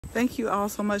Thank you all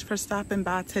so much for stopping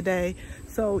by today.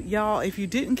 So y'all, if you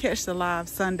didn't catch the live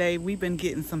Sunday, we've been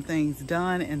getting some things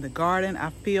done in the garden. I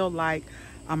feel like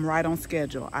I'm right on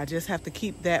schedule. I just have to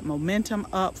keep that momentum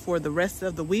up for the rest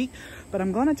of the week. But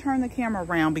I'm going to turn the camera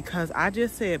around because I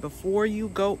just said before you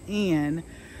go in,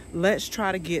 let's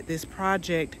try to get this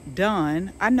project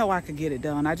done. I know I could get it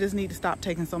done. I just need to stop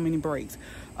taking so many breaks,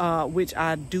 which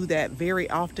I do that very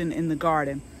often in the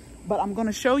garden. But I'm going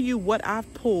to show you what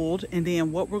I've pulled, and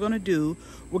then what we're going to do,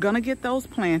 we're going to get those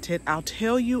planted. I'll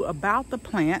tell you about the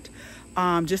plant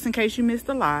just in case you missed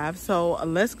the live. So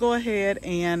let's go ahead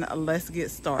and let's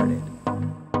get started.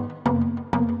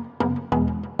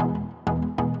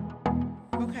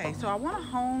 Okay, so I want to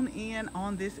hone in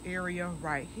on this area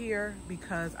right here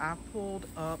because I pulled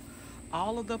up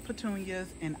all of the petunias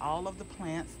and all of the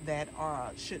plants that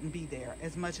shouldn't be there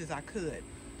as much as I could.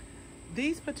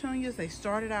 These petunias, they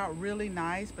started out really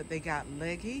nice, but they got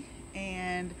leggy.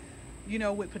 And you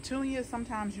know, with petunias,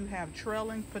 sometimes you have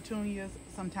trailing petunias,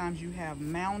 sometimes you have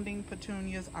mounding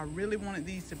petunias. I really wanted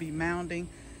these to be mounding,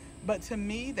 but to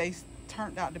me, they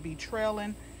turned out to be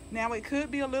trailing. Now, it could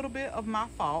be a little bit of my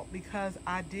fault because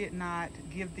I did not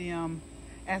give them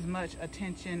as much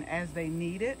attention as they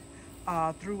needed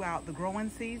throughout the growing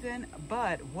season.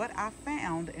 But what I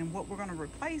found and what we're going to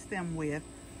replace them with,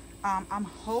 I'm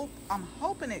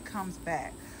hoping it comes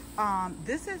back.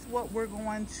 This is what we're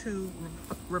going to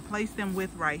replace them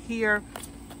with right here.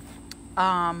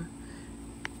 And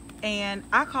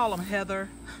I call them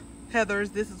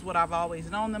heathers. This is what I've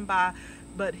always known them by,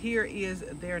 but here is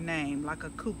their name, like a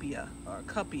cupia or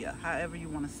cupia, however you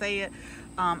want to say it.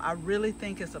 I really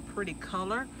think it's a pretty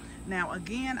color. Now,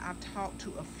 again, I've talked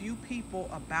to a few people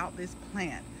about this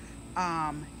plant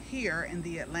here in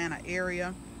the Atlanta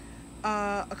area.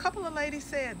 A couple of ladies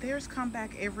said theirs come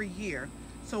back every year,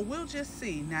 so we'll just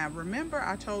see. Now, remember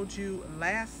I told you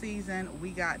last season we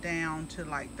got down to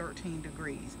like 13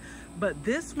 degrees, but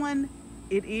this one,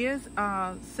 it is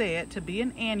said to be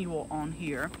an annual on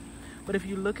here. But if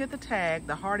you look at the tag,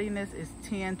 the hardiness is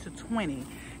 10 to 20.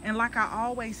 And like I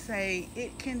always say,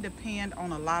 it can depend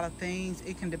on a lot of things.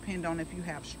 It can depend on if you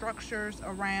have structures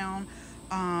around,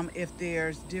 if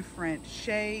there's different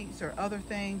shades or other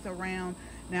things around.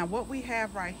 Now, what we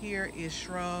have right here is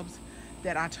shrubs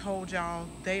that I told y'all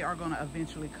they are going to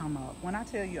eventually come up. When I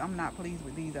tell you I'm not pleased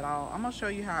with these at all, I'm going to show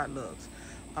you how it looks.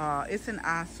 It's an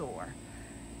eyesore.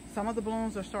 Some of the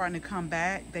blooms are starting to come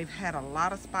back. They've had a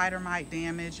lot of spider mite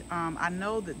damage. I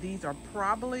know that these are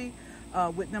probably,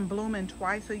 with them blooming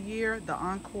twice a year, the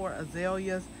Encore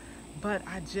azaleas, but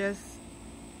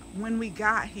when we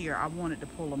got here, I wanted to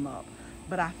pull them up.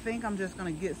 But I think I'm just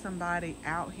going to get somebody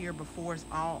out here before it's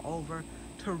all over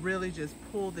to really just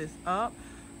pull this up.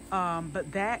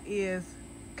 But that is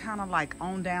kind of like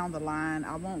on down the line.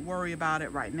 I won't worry about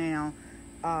it right now,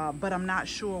 but I'm not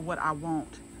sure what I want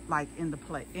like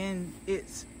in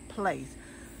its place,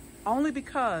 only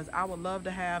because I would love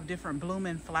to have different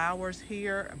blooming flowers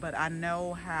here, but I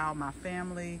know how my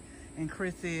family and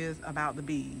Chris is about the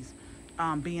bees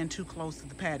being too close to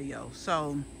the patio.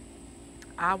 So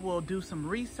I will do some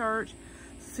research,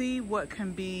 see what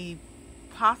can be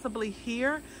possibly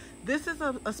here. This is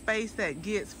a space that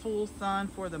gets full sun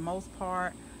for the most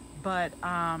part, but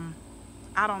I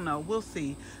don't know, we'll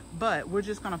see. But we're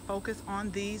just going to focus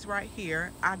on these right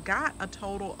here. I got a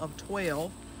total of 12,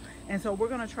 and so we're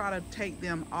going to try to take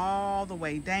them all the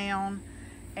way down.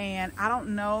 And I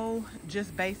don't know,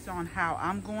 just based on how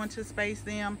I'm going to space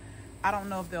them, I don't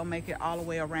know if they'll make it all the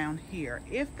way around here.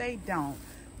 If they don't,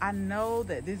 I know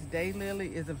that this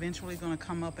daylily is eventually going to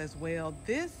come up as well.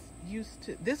 This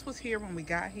was here when we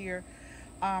got here.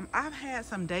 I've had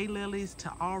some daylilies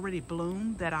to already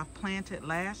bloom that I've planted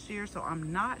last year, so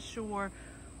I'm not sure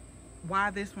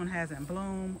why this one hasn't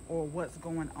bloomed or what's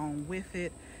going on with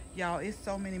it. Y'all, it's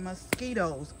so many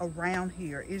mosquitoes around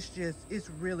here. It's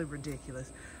really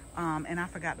ridiculous. And I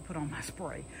forgot to put on my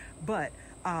spray. But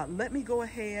let me go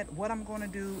ahead. What I'm going to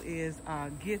do is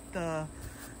get the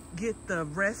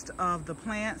rest of the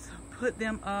plants, put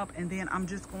them up, and then I'm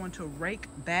just going to rake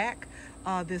back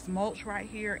this mulch right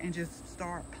here and just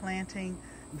start planting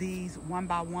these one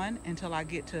by one until I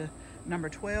get to number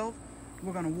 12.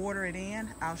 We're going to water it in.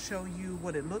 I'll show you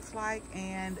what it looks like,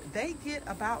 and they get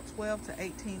about 12 to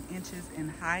 18 inches in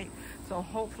height, so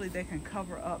hopefully they can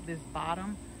cover up this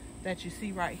bottom that you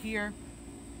see right here.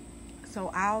 So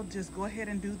I'll just go ahead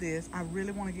and do this. I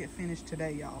really want to get finished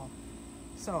today, y'all.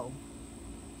 So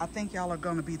I think y'all are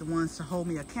going to be the ones to hold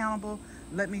me accountable.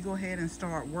 Let me go ahead and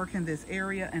start working this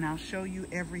area, and I'll show you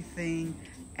everything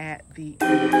at the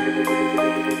end.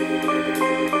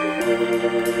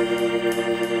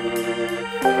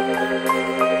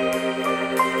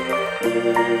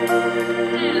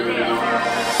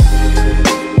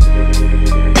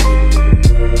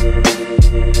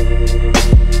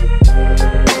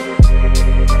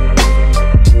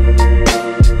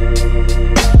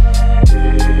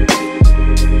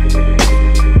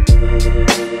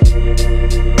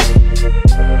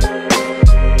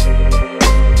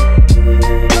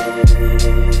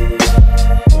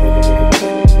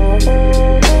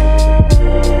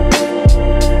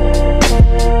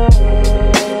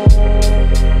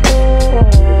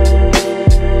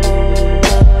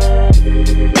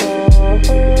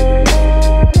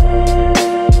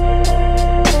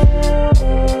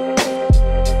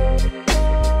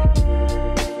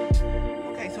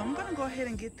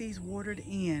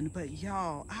 But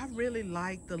y'all, I really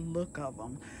like the look of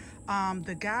them.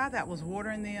 The guy that was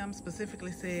watering them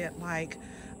specifically said, like,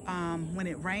 when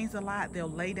it rains a lot, they'll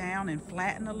lay down and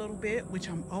flatten a little bit, which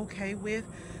I'm okay with.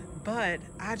 But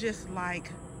I just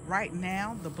like right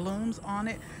now the blooms on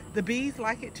it. The bees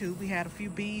like it too. We had a few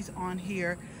bees on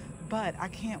here, but I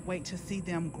can't wait to see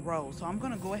them grow. So I'm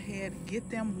gonna go ahead, get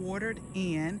them watered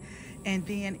in. And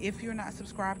then if you're not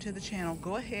subscribed to the channel,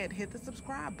 go ahead, hit the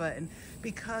subscribe button,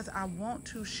 because I want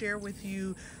to share with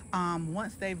you,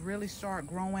 once they really start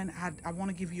growing, I want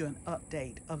to give you an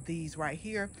update of these right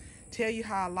here, tell you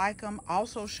how I like them,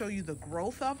 also show you the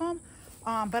growth of them.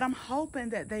 But I'm hoping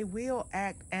that they will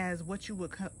act as what you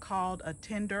would call a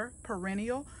tender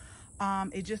perennial.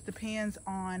 It just depends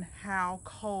on how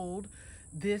cold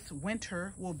this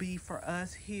winter will be for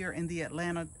us here in the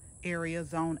Atlanta area,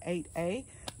 zone 8A.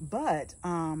 But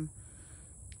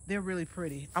they're really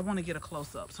pretty. I want to get a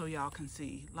close-up so y'all can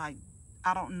see. Like,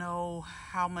 I don't know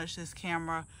how much this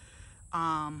camera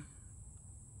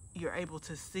you're able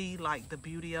to see like the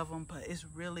beauty of them, but it's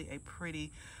really a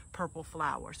pretty purple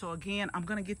flower. So again, I'm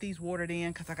gonna get these watered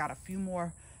in because I got a few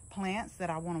more plants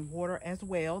that I want to water as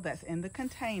well that's in the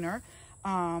container,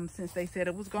 since they said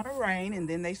it was gonna rain and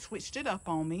then they switched it up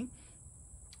on me.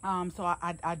 So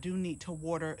I do need to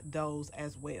water those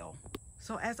as well.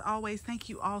 So as always, thank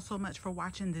you all so much for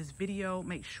watching this video.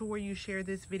 Make sure you share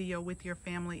this video with your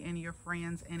family and your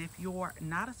friends. And if you're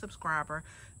not a subscriber,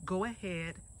 go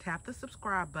ahead, tap the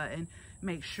subscribe button.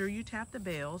 Make sure you tap the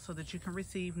bell so that you can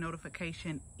receive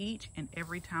notification each and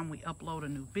every time we upload a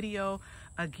new video.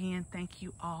 Again, thank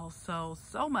you all so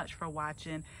much for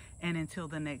watching. And until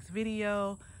the next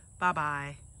video,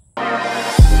 bye-bye.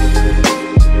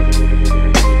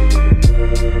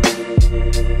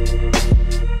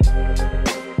 Thank you.